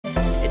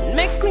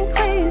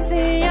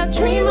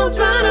dream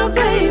about our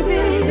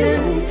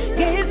babies.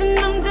 Gazing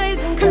them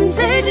days and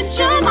contagious,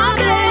 you're my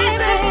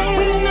baby.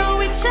 We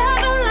know each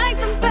other like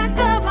the back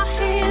of our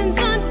hands.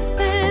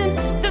 Understand,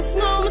 there's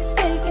no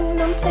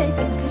mistaking, I'm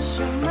taking, 'cause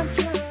you're my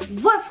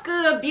dream. What's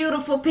good,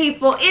 beautiful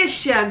people?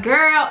 It's your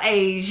girl,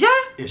 Asia.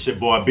 It's your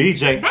boy,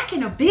 BJ. Back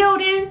in the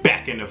building.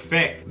 Back in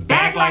effect.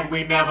 Back like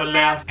we never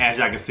left. As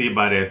y'all can see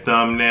by that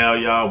thumbnail,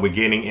 y'all, we're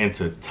getting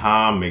into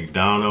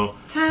Tommacdonald.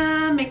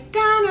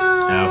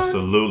 Tommacdonald.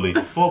 Absolutely.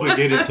 Before we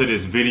get into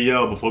this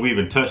video, before we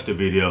even touch the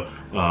video,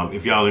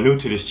 if y'all are new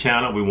to this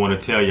channel, we want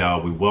to tell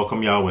y'all we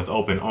welcome y'all with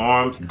open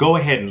arms. Go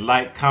ahead and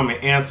like, comment,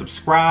 and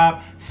subscribe.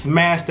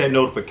 Smash that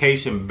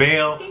notification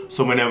bell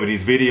so whenever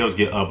these videos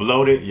get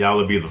uploaded, y'all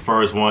will be the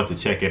first ones to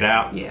check it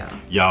out. Yeah.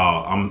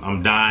 Y'all,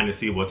 I'm dying to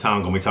see what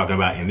Tom gonna be talking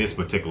about in this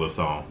particular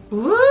song.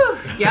 Woo!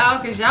 Y'all,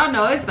 cause y'all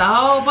know it's a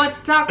whole bunch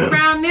of talk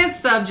around this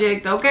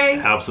subject, okay?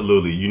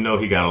 Absolutely. You know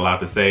he got a lot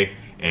to say.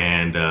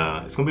 And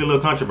it's gonna be a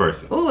little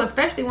controversy. Ooh,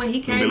 especially when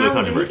he came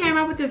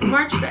out with this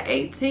March the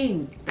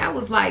 18th. That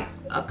was like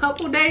a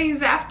couple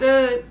days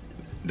after.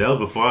 That was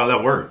before I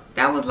left work.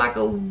 That was like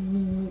a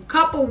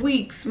couple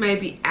weeks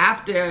maybe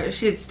after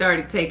shit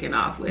started taking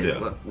off with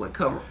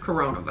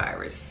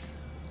coronavirus.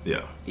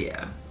 Yeah.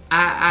 Yeah.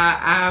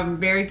 I'm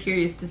very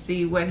curious to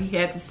see what he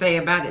had to say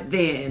about it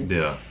then.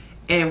 Yeah.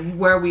 And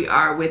where we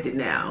are with it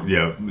now.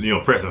 Yeah, you know,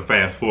 pressing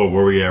fast forward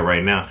where we at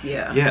right now.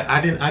 Yeah. Yeah, I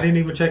didn't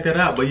even check that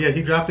out. But yeah,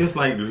 he dropped this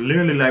like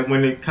literally like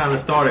when it kind of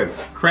started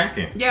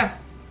cracking. Yeah,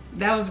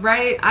 that was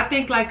right. I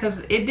think like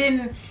cause it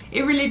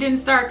really didn't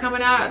start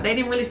coming out. They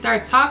didn't really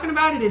start talking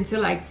about it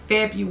until like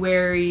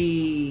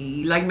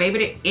February, like maybe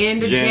the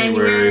end of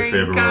January.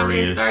 February.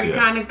 It started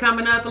kind of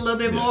coming up a little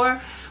bit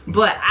more.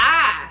 But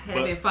I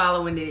have been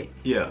following it.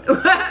 Yeah.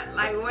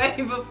 Like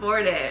way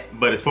before that.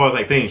 But as far as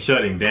like things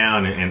shutting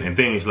down and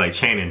things like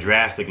changing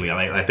drastically,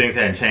 like things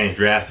hadn't changed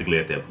drastically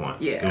at that point.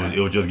 Yeah. It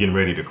was just getting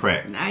ready to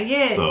crack. Not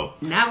yet. So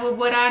not with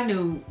what I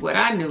knew.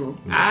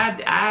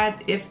 Yeah.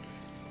 If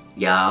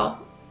y'all,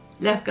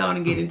 let's go on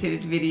and get into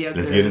this video.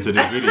 Let's get into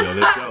this video.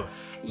 Let's go.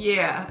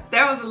 Yeah,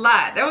 there was a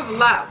lot. There was a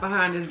lot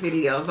behind this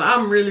video. So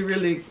I'm really,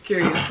 really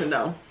curious to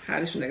know how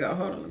this gonna go.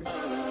 Hold on. Let me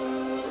see.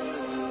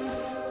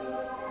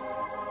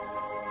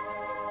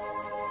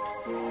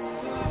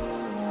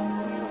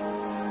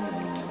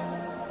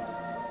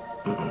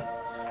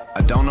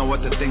 I don't know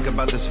what to think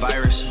about this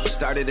virus.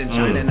 Started in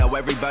China, now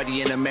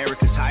everybody in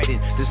America's hiding.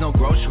 There's no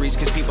groceries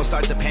cause people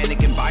start to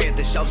panic and buy it.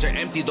 The shelves are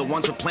empty, the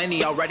ones with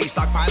plenty already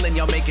stockpiling.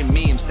 Y'all making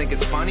memes, think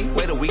it's funny?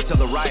 Wait a week till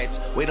the riots.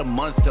 Wait a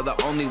month till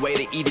the only way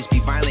to eat is be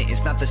violent.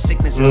 It's not the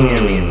sickness that's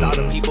scary, it's all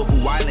the people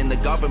who whiling. The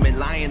government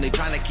lying, they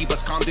trying to keep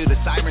us calm through the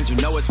sirens. You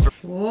know it's for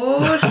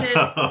oh shit.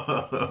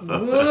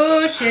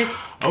 Oh shit.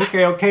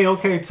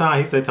 Okay,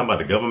 Tom. He said talking about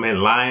the government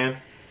lying.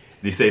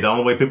 They say the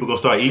only way people gonna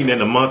start eating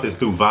in a month is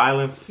through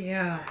violence.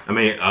 Yeah. I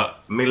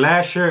mean,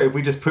 last year if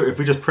we just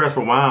press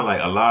rewind, like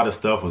a lot of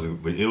stuff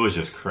was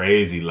just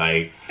crazy.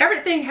 Like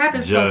everything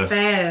happened so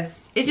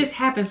fast. It just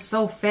happened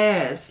so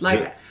fast.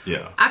 Like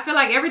yeah. I feel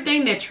like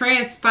everything that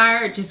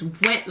transpired just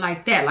went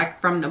like that. Like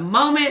from the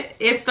moment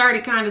it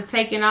started kind of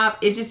taking off,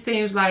 it just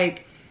seems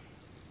like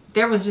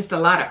there was just a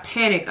lot of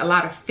panic, a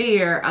lot of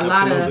fear, a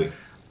lot of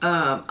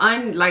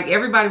like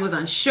everybody was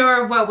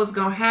unsure of what was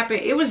gonna happen.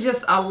 It was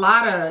just a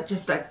lot of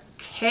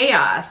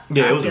chaos.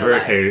 Yeah, it was a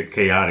very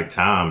chaotic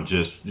time.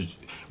 Just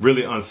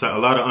really a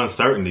lot of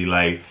uncertainty.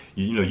 Like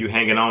you know, you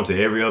hanging on to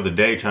every other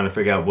day, trying to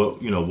figure out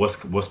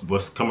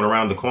what's coming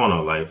around the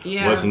corner. Like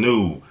what's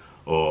new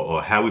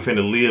or how we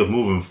finna live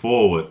moving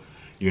forward.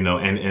 You know,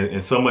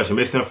 and so much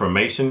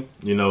misinformation.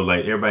 You know,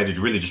 like everybody's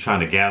really just trying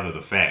to gather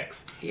the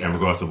facts in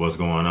regards to what's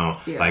going on.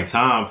 Yeah. Like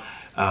Tom.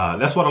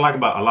 That's what I like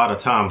about a lot of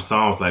Tom's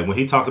songs. Like when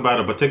he talks about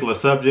a particular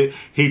subject,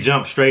 he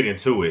jumps straight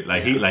into it.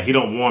 Like he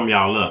don't warm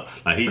y'all up.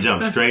 Like he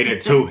jumps straight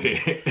into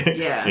it.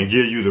 And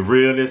give you the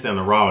realness and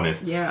the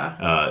rawness.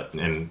 Yeah.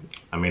 And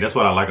I mean that's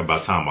what I like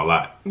about Tom a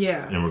lot.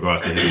 Yeah. In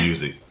regards to his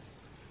music.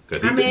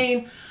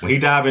 When he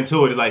dive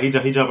into it, it's like he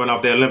jumping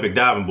off the Olympic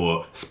diving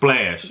board,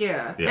 splash.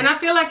 Yeah. And I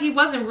feel like he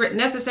wasn't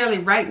necessarily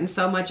writing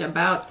so much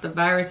about the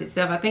virus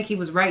itself. I think he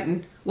was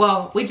writing.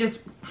 Well,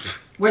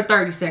 we're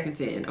 30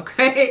 seconds in,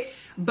 okay.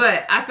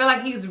 But I feel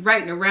like he's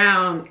writing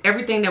around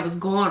everything that was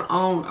going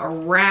on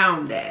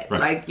around that. Right.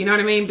 Like, you know what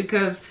I mean?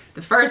 Because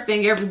the first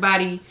thing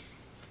everybody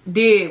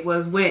did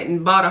was went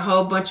and bought a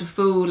whole bunch of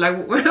food.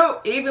 Like,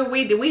 even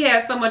we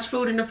had so much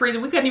food in the freezer,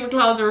 we couldn't even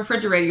close the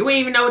refrigerator. We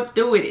didn't even know what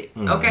to do with it.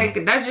 Okay?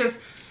 That's just,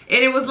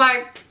 and it was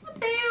like, what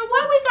the hell?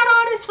 Why we got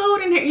all this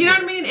food in here? You know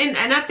what I mean?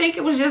 And I think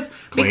it was just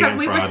because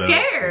we were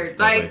scared.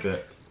 Like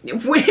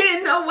we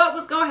didn't know what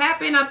was gonna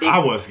happen. I think I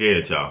wasn't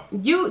scared, y'all.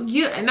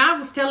 You and I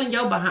was telling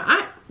your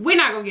behind. We're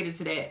not gonna get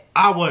into that.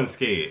 I wasn't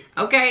scared.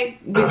 Okay,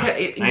 because I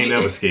ain't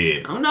never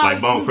scared. Oh no,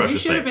 like Bone Crusher you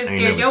should have been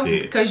scared,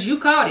 because you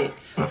caught it.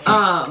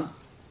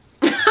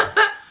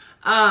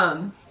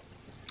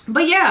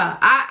 But yeah,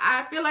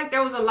 I feel like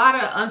there was a lot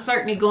of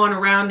uncertainty going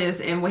around this,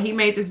 and when he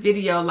made this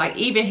video, like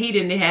even he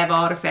didn't have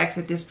all the facts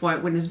at this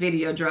point when this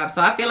video dropped.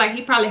 So I feel like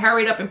he probably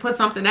hurried up and put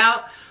something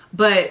out,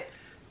 but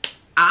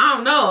I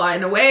don't know.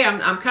 In a way,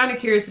 I'm kind of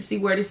curious to see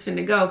where this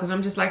finna go, because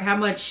I'm just like, how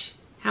much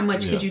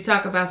could you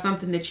talk about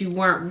something that you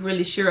weren't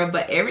really sure of?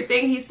 But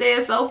everything he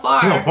said so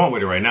far, he's on point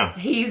with it right now.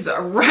 He's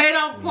right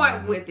on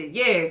point with it.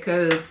 Yeah,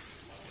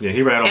 because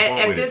he right on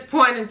point with it. At this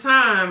point in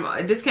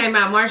time, this came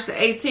out March the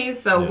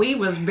 18th, so we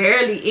was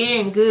barely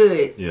in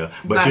good. Yeah,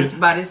 by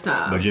this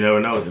time. But you never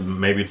know.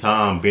 Maybe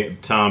Tom being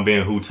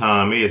who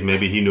Tom is,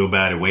 maybe he knew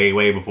about it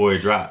way before it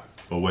dropped.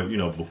 Or what,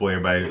 before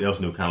everybody else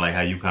knew, kind of like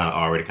how you kind of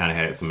already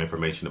had some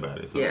information about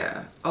it. So.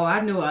 Yeah. Oh, I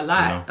knew a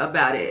lot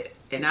about it,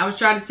 and I was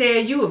trying to tell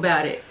you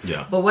about it.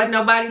 Yeah. But wasn't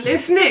nobody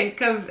listening,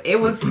 because it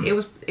was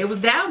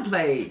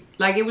downplayed.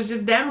 Like, it was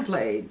just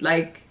downplayed,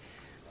 like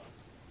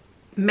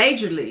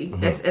majorly,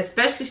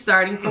 especially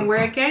starting from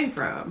where it came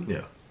from.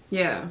 Yeah.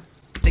 Yeah.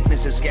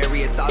 Sickness is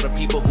scary, it's all the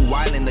people who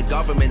whiling, the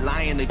government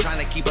lying, they trying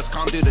to keep us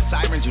calm through the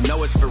sirens, you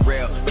know it's for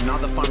real. And all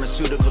the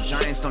pharmaceutical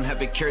giants don't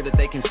have a cure that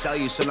they can sell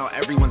you, so now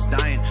everyone's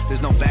dying.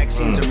 There's no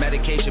vaccines or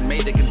medication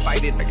made that can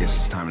fight it. I guess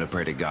it's time to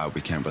pray to God we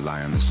can't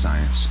rely on the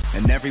science.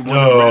 And everyone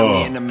around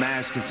me in a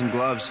mask and some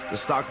gloves. The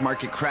stock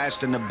market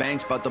crashed and the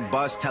bank's about to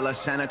bust. Tell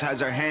us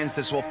sanitize our hands,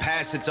 this will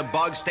pass, it's a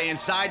bug. Stay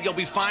inside, you'll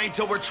be fine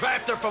till we're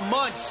trapped there for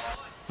months.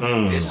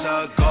 It's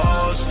a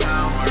ghost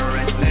town, we're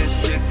in this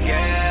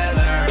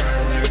together.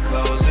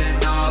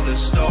 Closing all the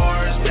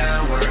stores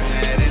down, we're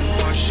heading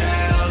for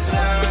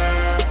shelter.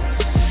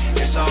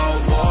 It's all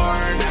war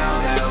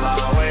now, they'll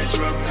always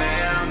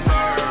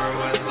remember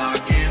when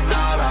locking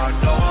all our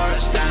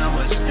doors down,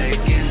 we're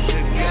sticking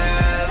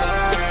together.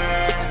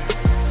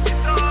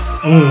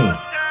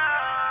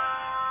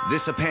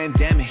 This a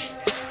pandemic,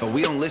 but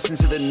we don't listen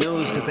to the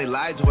news because they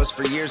lied to us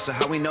for years, so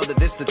how we know that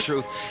this the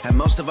truth? And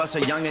most of us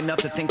are young enough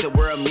to think that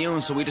we're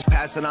immune, so we just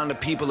pass it on to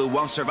people who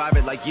won't survive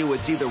it like you.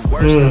 It's either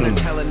worse than they're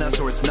telling us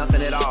or it's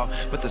nothing at all.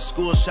 But the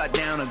school shut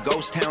down, a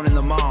ghost town in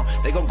the mall.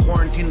 They gon'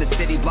 quarantine the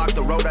city, block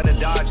the road out of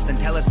Dodge, then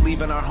tell us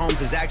leaving our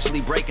homes is actually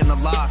breaking the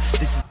law.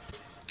 This is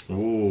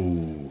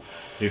Ooh.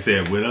 He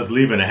said, with us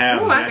leaving the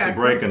house is actually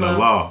breaking the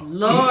law.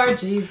 Lord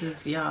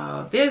Jesus,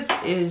 y'all. This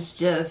is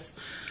just...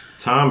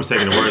 Tom is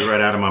taking the words right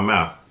out of my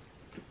mouth.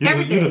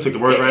 You took the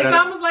words right out. It's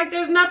almost like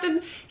there's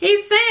nothing.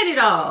 He's saying it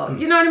all.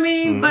 You know what I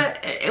mean? But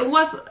it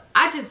was.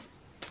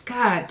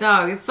 God,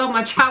 dog. It's so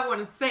much I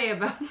want to say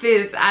about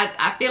this.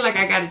 I feel like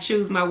I got to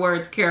choose my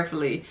words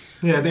carefully.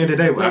 Yeah. At the end of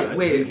the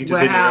day, he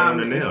just hit me right on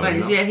the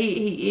nail. Yeah,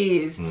 he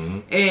is.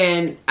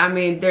 And I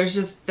mean, there's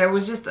just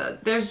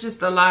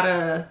a lot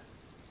of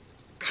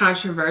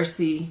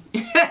controversy,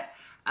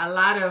 a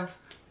lot of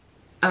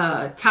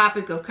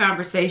topic of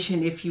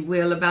conversation, if you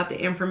will, about the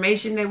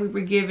information that we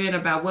were given,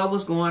 about what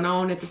was going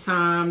on at the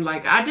time.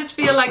 Like, I just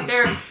feel like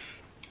the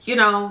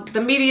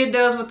media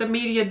does what the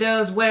media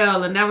does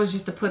well, and that was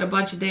just to put a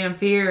bunch of damn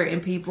fear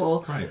in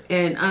people. Right.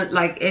 And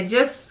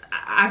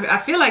I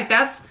feel like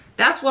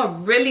that's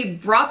what really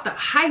brought the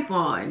hype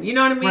on. You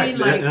know what I mean? Right.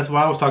 Like, that's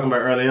what I was talking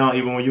about early on,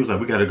 even when you was like,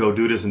 we got to go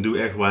do this and do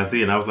X, Y,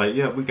 Z. And I was like,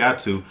 yeah, we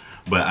got to.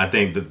 But I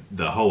think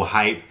the whole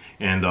hype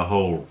and the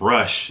whole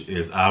rush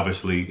is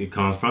obviously, it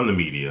comes from the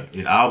media.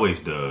 It always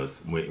does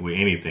with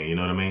anything, you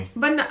know what I mean?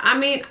 But no, I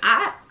mean,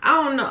 I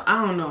don't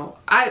know.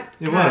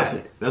 It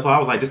was. That's why I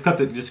was like,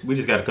 we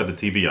just got to cut the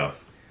TV off.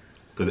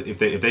 Because if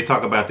they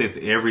talk about this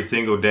every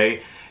single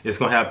day, it's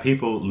gonna have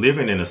people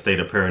living in a state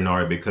of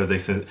paranoia, because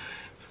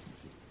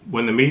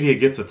when the media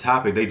gets a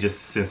topic, they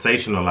just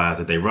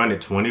sensationalize it. They run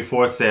it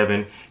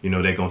 24/7.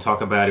 They're going to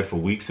talk about it for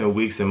weeks and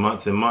weeks and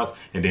months. And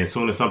then as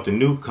soon as something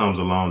new comes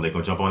along, they're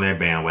going to jump on that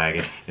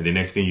bandwagon. And the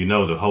next thing you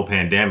know, the whole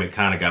pandemic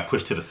kind of got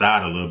pushed to the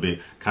side a little bit.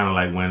 Kind of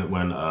like when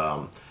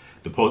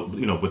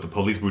with the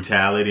police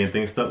brutality and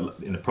things,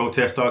 and the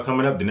protests start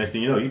coming up. The next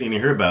thing you know, you didn't even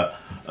hear about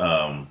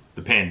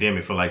the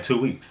pandemic for like 2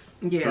 weeks,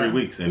 3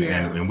 weeks.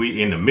 And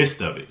we in the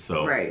midst of it.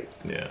 So, right.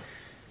 Yeah.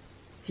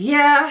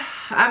 Yeah,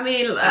 I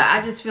mean, I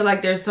just feel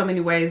like there's so many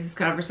ways this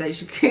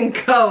conversation can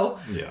go,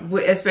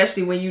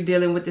 especially when you're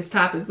dealing with this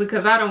topic,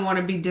 because I don't want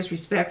to be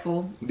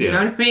disrespectful, you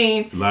know what I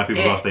mean? A lot of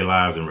people lost their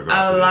lives in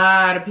regards to this. A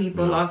lot of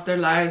people lost their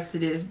lives to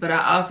this, but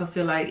I also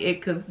feel like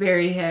it could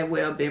very have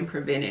well been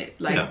prevented,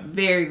 like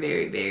very,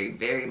 very, very,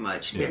 very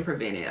much been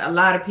prevented. A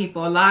lot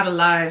of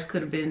lives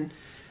could have been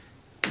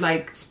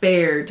like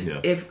spared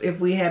if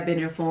we had been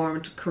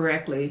informed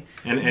correctly.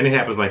 And it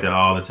happens like that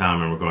all the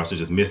time in regards to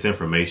just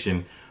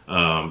misinformation.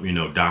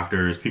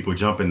 Doctors, people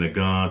jumping the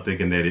gun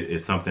thinking that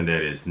it's something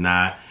that it's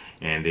not,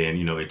 and then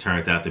it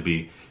turns out to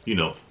be,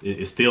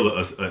 it's still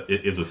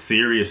it's a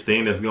serious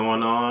thing that's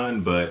going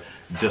on, but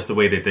just the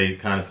way that they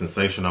kind of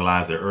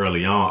sensationalize it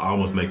early on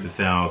almost makes it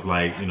sound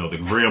like the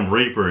Grim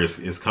Reaper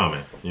is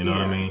coming. You know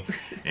what I mean?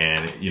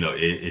 And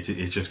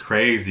it's just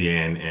crazy,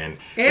 and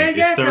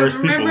it stirs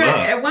people up.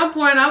 At one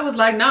point I was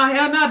like, no,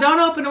 hell no, don't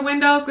open the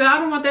windows, because I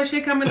don't want that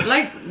shit coming.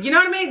 Like, you know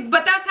what I mean?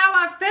 But that's how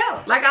I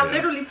felt. Like, I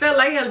literally felt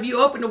like, hell, if you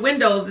open the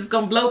windows, it's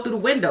gonna blow through the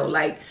window.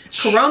 Like,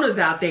 Corona's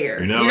out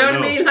there. You know what I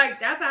mean? Like,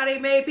 that's how they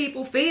made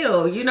people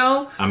feel.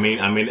 I mean,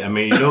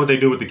 you know what they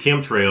do with the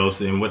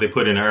chemtrails and what they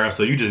put in the air,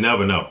 so you just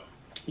never know.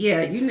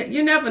 Yeah,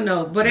 you never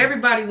know. But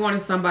everybody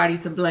wanted somebody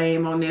to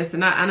blame on this,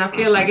 and I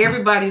feel like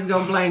everybody's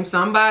gonna blame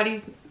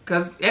somebody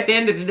Because at the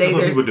end of the day,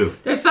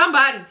 there's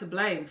somebody to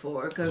blame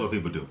for. Because what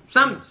people do.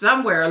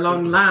 Somewhere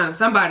along the line,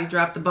 somebody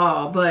dropped the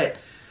ball. But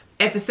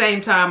at the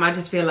same time, I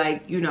just feel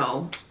like, you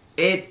know,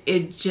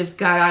 it just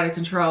got out of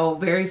control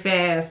very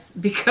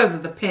fast because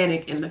of the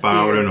panic and the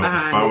fear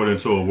behind it. Spiraled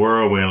into a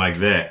whirlwind like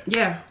that.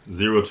 Yeah.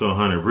 0 to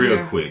 100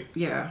 real quick.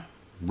 Yeah.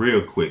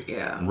 Real quick.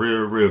 Yeah.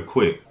 Real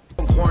quick.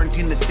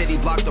 Quarantine the city,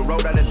 block the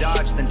road out of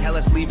Dodge, then tell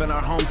us leaving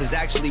our homes is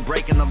actually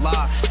breaking the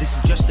law. This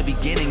is just the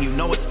beginning, you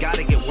know it's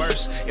gotta get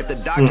worse. If the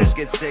doctors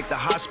get sick, the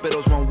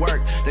hospitals won't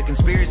work. The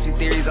conspiracy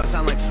theories all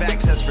sound like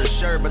facts, that's for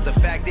sure. But the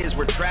fact is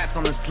we're trapped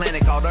on this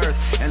planet called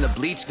Earth. And the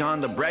bleach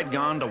gone, the bread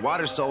gone, the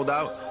water sold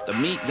out, the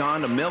meat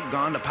gone, the milk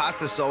gone, the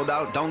pasta sold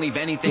out. Don't leave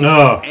anything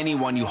for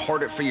anyone, you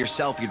hoard it for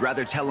yourself. You'd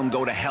rather tell them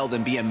go to hell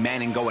than be a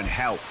man and go and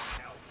help.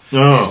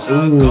 It's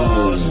a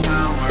ghost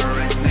town,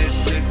 we're in this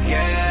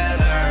together.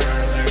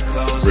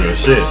 Real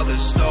shit. All the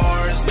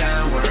stores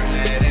down, we're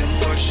heading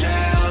for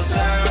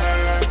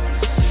shelter.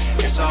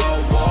 It's all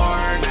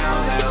war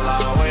now, they'll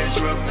always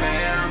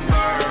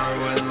remember.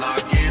 When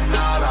locking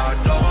out our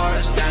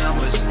doors down,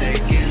 we're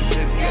sticking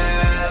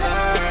together.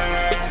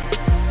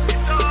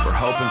 We're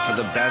hoping for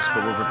the best,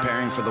 but we're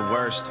preparing for the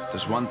worst.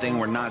 There's one thing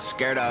we're not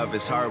scared of,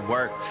 is hard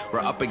work. We're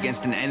up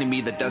against an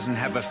enemy that doesn't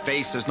have a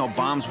face. There's no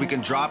bombs we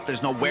can drop,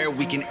 there's nowhere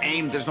we can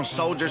aim. There's no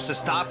soldiers to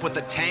stop with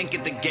a tank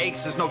at the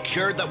gates. There's no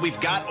cure that we've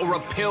got or a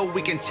pill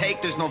we can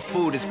take. There's no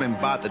food, it's been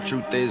bought. The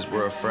truth is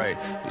we're afraid.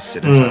 We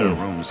sit inside our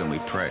rooms and we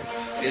pray.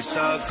 It's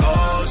a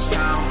ghost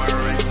town,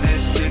 we're in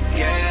this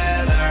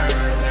together.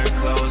 They're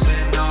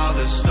closing all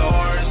the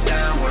stores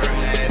down, we're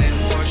heading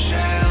for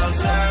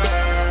shelter.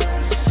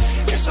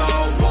 It's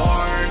all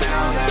war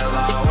now, they'll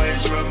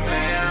always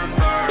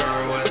remember.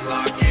 When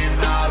locking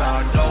out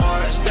our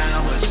doors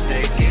down, we're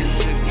sticking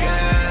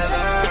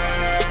together.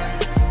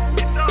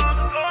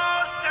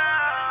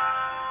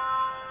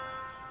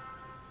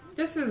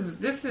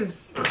 This is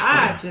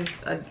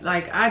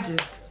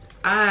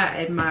I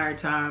admire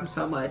Tom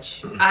so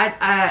much.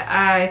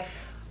 I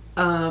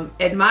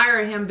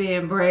admire him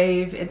being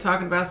brave and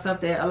talking about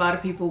stuff that a lot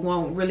of people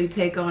won't really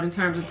take on in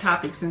terms of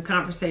topics and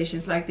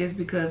conversations like this,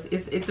 because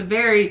it's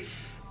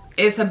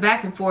a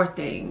back and forth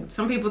thing.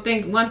 Some people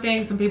think one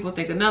thing, some people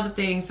think another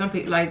thing, some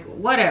people like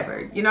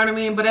whatever, you know what I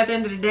mean? But at the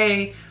end of the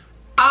day,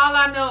 all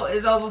I know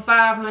is over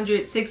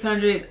 500,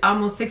 600,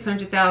 almost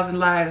 600,000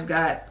 lives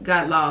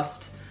got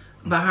lost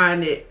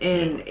behind it,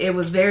 and it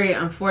was very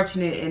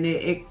unfortunate, and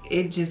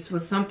it just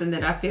was something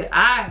that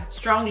I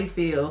strongly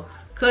feel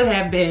could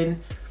have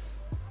been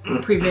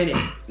prevented.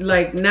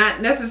 Like,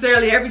 not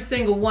necessarily every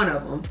single one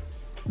of them,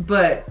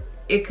 but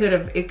it could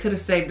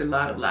have saved a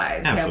lot of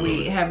lives.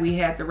 Absolutely. had we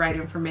had the right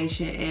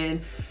information.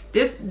 And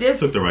this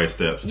took the right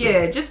steps.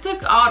 Yeah, just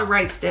took all the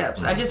right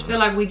steps. I just feel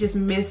like we just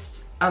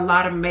missed a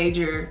lot of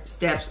major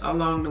steps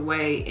along the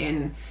way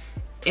in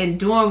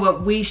doing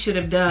what we should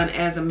have done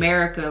as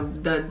America,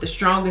 the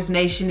strongest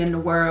nation in the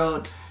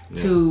world,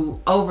 to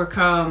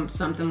overcome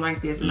something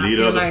like this. And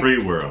leader of the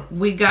free world.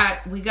 We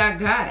got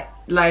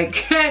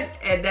like,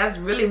 and that's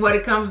really what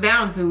it comes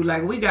down to.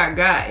 Like, we got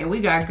and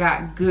we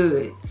got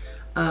good.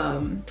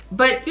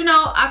 But you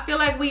know, I feel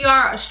like we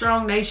are a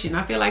strong nation.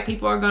 I feel like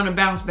people are gonna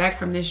bounce back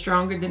from this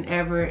stronger than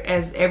ever,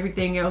 as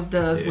everything else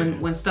does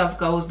when stuff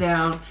goes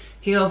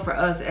downhill for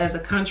us as a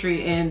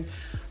country. And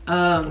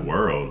the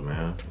world,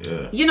 man.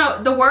 Yeah. You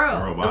know, the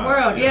world. Worldwide, the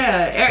world,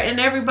 yeah. And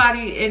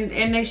everybody,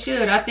 and they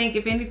should. I think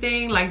if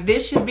anything, like,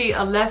 this should be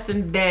a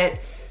lesson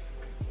that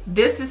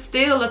this is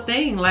still a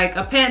thing. Like,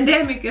 a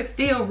pandemic is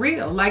still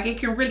real. Like, it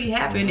can really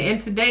happen in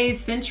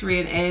today's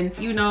century. And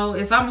you know,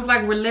 it's almost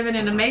like we're living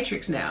in a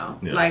matrix now.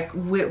 Like,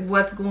 with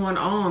what's going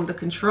on, the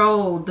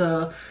control,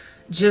 the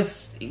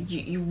just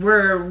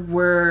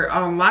we're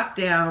on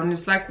lockdown.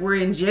 It's like we're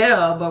in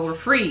jail, but we're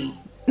free.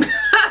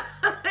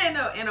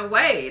 In a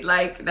way,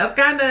 like, that's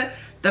kind of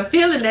the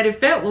feeling that it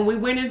felt when we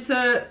went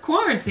into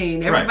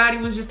quarantine. Everybody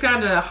was just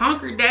kind of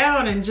hunkered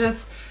down and just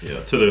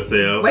to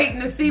themselves,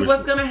 waiting to see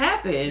what's gonna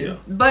happen.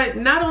 But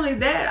not only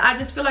that, I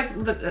just feel like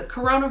the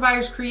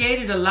coronavirus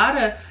created a lot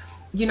of,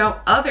 you know,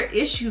 other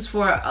issues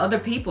for other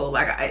people,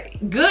 like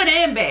good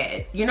and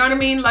bad. You know what I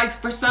mean? Like,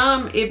 for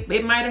some,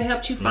 it might have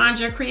helped you find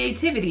your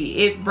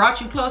creativity. It brought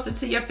you closer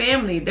to your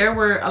family. There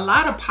were a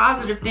lot of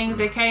positive things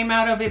that came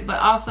out of it, but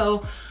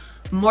also,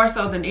 more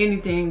so than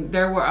anything,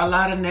 there were a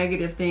lot of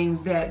negative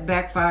things that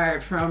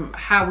backfired from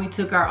how we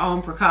took our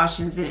own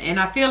precautions. And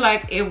I feel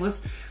like it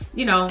was,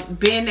 you know,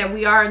 being that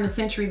we are in the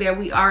century that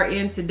we are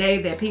in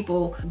today, that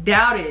people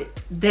doubted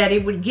that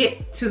it would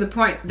get to the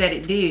point that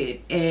it did.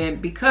 And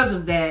because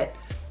of that,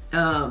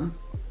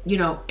 you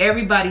know,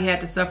 everybody had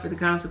to suffer the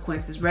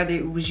consequences, whether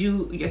it was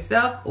you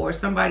yourself or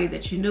somebody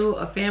that you knew,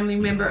 a family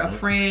member, a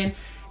friend.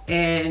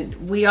 And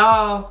we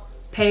all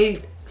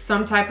paid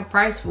some type of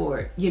price for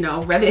it, you know,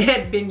 whether it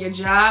had been your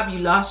job, you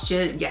lost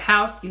your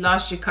house, you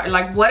lost your car,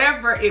 like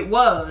whatever it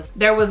was,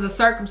 there was a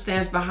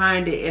circumstance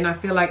behind it. And I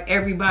feel like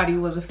everybody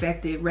was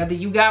affected, whether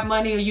you got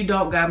money or you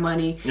don't got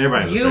money,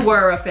 you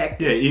were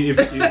affected.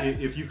 Yeah,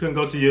 if you couldn't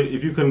go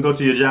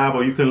to your job,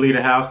 or you couldn't leave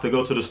the house to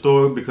go to the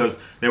store because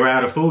they were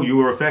out of food, you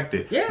were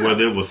affected. Yeah.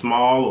 Whether it was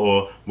small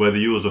or whether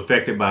you was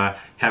affected by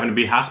having to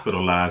be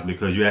hospitalized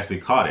because you actually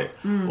caught it,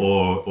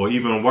 or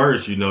even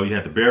worse, you know, you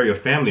had to bury a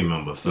family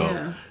member.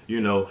 So you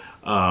know,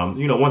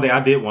 one thing I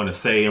did want to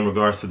say in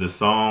regards to this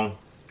song,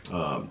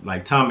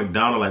 like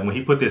Tommacdonald, like when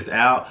he put this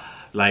out,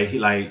 like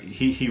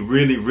he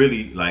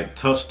really like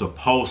touched the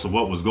pulse of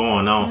what was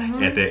going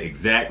on at that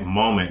exact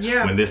moment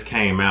when this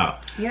came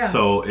out.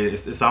 So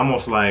it's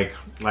almost like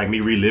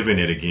me reliving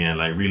it again,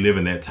 like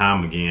reliving that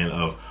time again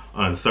of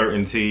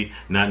uncertainty,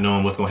 not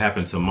knowing what's gonna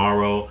happen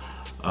tomorrow.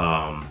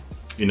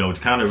 You know,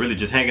 kind of really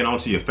just hanging on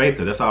to your faith,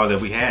 because that's all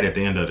that we had at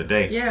the end of the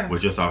day.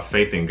 Was just our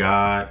faith in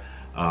God,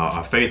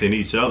 our faith in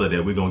each other,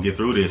 that we're gonna get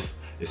through this,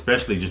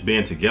 especially just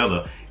being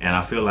together. And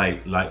I feel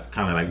like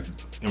kind of like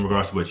in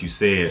regards to what you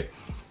said,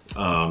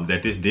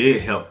 that this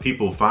did help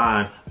people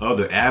find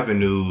other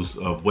avenues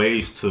of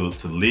ways to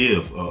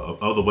live,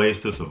 other ways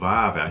to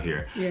survive out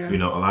here. You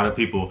know, a lot of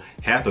people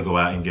have to go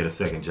out and get a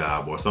second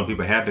job, or some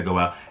people have to go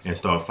out and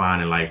start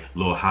finding like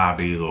little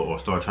hobbies, or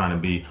start trying to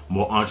be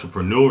more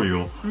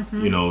entrepreneurial,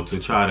 you know, to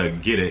try to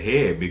get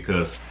ahead,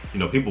 because, you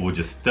know, people were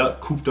just stuck,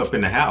 cooped up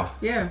in the house.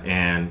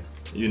 And,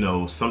 you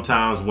know,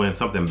 sometimes when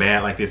something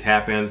bad like this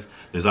happens,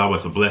 there's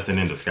always a blessing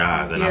in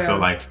disguise. And I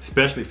felt like,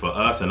 especially for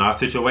us in our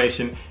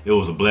situation, it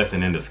was a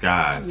blessing in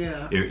disguise.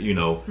 You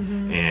know,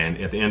 and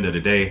at the end of the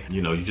day,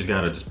 you know, you just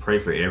gotta just pray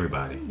for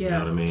everybody. You know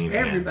what I mean?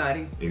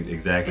 Everybody.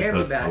 Exactly.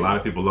 Because a lot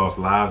of people lost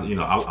lives. You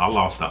know, I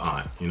lost an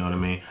aunt. You know what I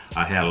mean?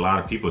 I had a lot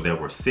of people that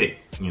were sick,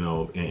 you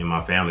know, in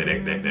my family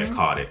that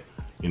caught it.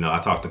 You know, I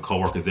talk to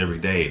coworkers every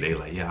day. They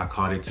like, yeah, I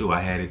caught it too. I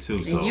had it too.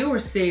 So. And you were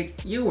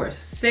sick. You were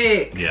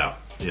sick. Yeah.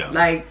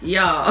 Like,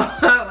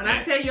 y'all, when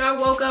I tell you I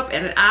woke up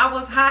and I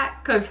was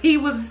hot because he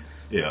was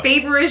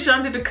feverish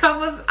under the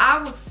covers,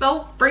 I was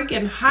so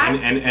freaking hot.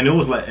 And it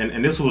was like,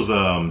 and this was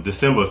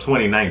December of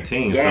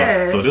 2019.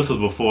 So this was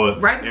before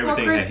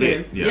everything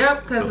Christmas. Had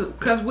hit.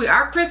 Because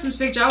our Christmas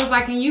picture, I was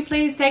like, can you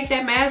please take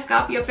that mask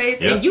off your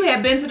face? And you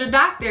had been to the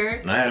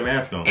doctor. I had a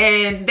mask on.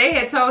 And they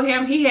had told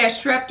him he had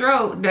strep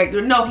throat. Like,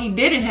 no, he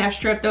didn't have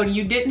strep throat.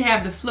 You didn't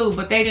have the flu,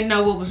 but they didn't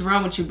know what was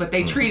wrong with you. But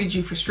they treated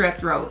you for strep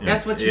throat.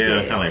 That's what you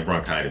said. Kind of like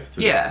bronchitis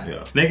too.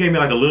 Yeah. They gave me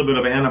like a little bit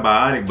of an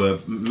antibiotic,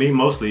 but me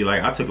mostly,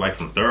 like, I took like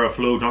some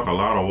Theraflu, drank a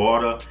lot of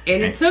water.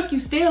 And it took you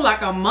still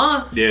like a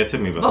month. Yeah, it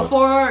took me about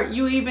before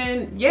you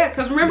even,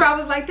 because remember I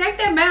was like, take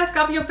that mask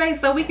off your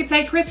face so we could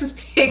take Christmas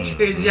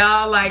pictures,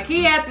 y'all. Like,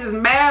 he had this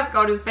mask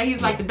on his face.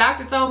 He's like, the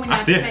doctor told me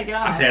not to take it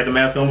off. I had the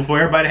mask on before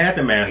everybody had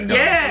the mask on.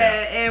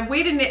 And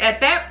we didn't, at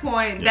that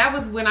point, that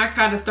was when I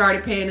kind of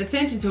started paying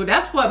attention to it.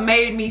 That's what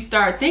made me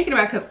start thinking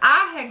about it, because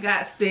I had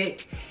got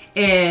sick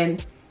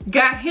and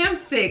got him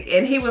sick,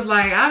 and he was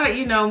like, I don't,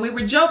 you know, we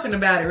were joking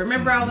about it.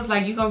 Remember, I was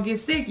like, you gonna get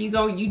sick, you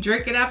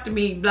drink it after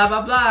me, blah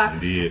blah blah.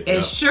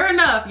 And sure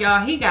enough,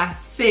 y'all, he got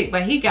sick,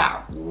 but he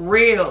got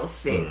real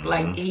sick.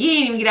 Like, he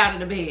didn't even get out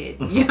of the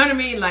bed. You know what I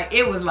mean? Like,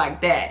 it was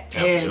like that.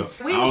 And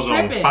we was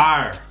tripping. On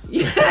fire.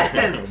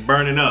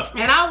 Burning up.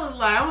 And I was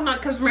like, I don't know,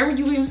 because remember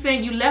you even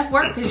saying you left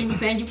work because you were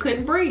saying you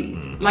couldn't breathe.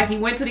 Like, he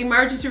went to the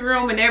emergency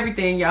room and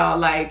everything, y'all.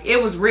 Like,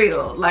 it was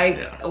real.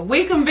 Like,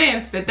 we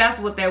convinced that that's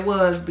what that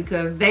was,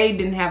 because they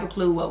didn't have a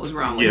clue what was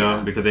wrong with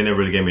him. Because they never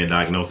really gave me a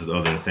diagnosis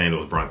other than saying it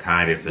was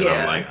bronchitis. And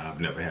I'm like, I've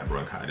never had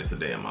bronchitis a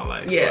day in my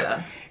life.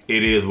 But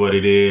it is what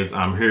it is.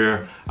 I'm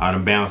here. I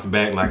done bounced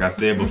back, like I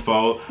said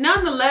before.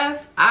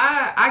 Nonetheless,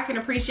 I can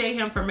appreciate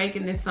him for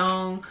making this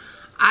song.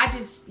 I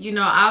just, you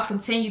know, I'll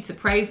continue to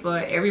pray for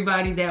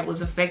everybody that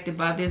was affected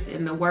by this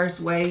in the worst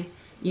way.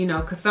 You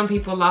know, because some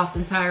people lost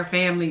entire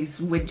families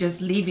with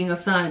just leaving a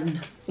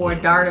son or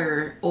a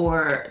daughter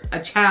or a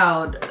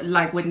child,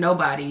 like, with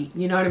nobody,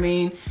 you know what I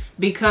mean?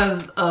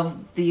 Because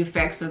of the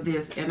effects of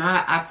this. And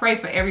I pray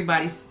for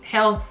everybody's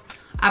health.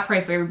 I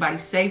pray for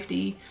everybody's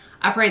safety.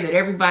 I pray that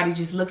everybody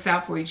just looks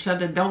out for each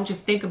other. Don't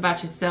just think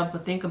about yourself,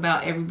 but think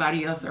about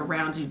everybody else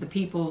around you. The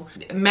people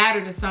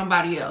matter to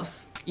somebody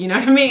else. You know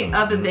what I mean?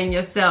 Other than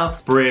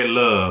yourself. Spread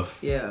love.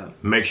 Yeah.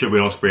 Make sure we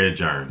don't spread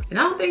germs. And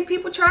I don't think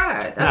people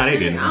tried. Nah, they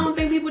didn't. I don't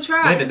think people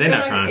tried. They're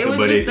not trying to,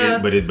 but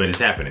it's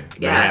happening.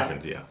 It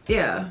happened,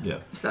 Yeah.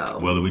 So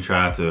whether we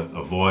try to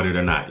avoid it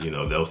or not, you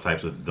know,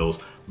 those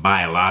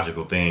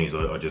biological things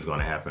are just going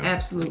to happen.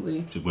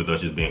 Absolutely. With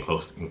us just being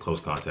in close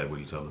contact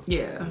with each other.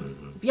 Yeah.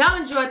 If y'all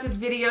enjoyed this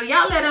video,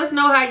 y'all let us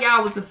know how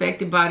y'all was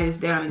affected by this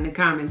down in the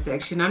comment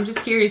section. I'm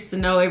just curious to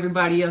know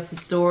everybody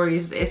else's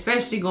stories,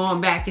 especially going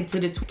back into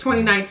the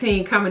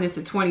 2019, coming into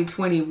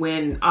 2020,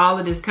 when all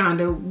of this kind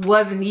of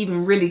wasn't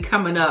even really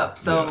coming up.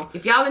 So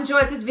if y'all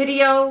enjoyed this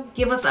video,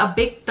 give us a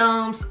big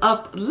thumbs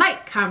up,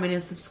 like, comment,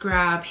 and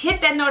subscribe.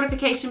 Hit that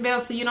notification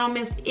bell so you don't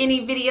miss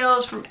any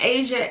videos from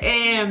Asia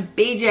and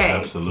BJ.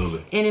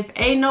 Absolutely. And if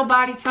ain't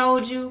nobody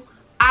told you,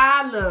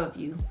 I love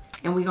you.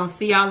 And we're gonna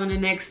see y'all in the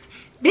next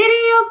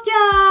video,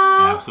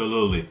 y'all.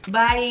 Absolutely.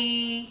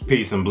 Bye.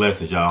 Peace and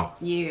blessings, y'all.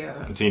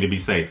 Yeah. Continue to be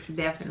safe.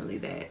 Definitely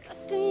that.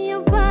 Lost in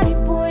your body,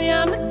 boy,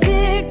 I'm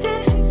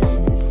addicted.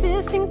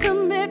 Insisting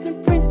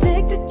commitment,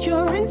 predicted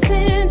your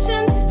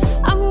intentions.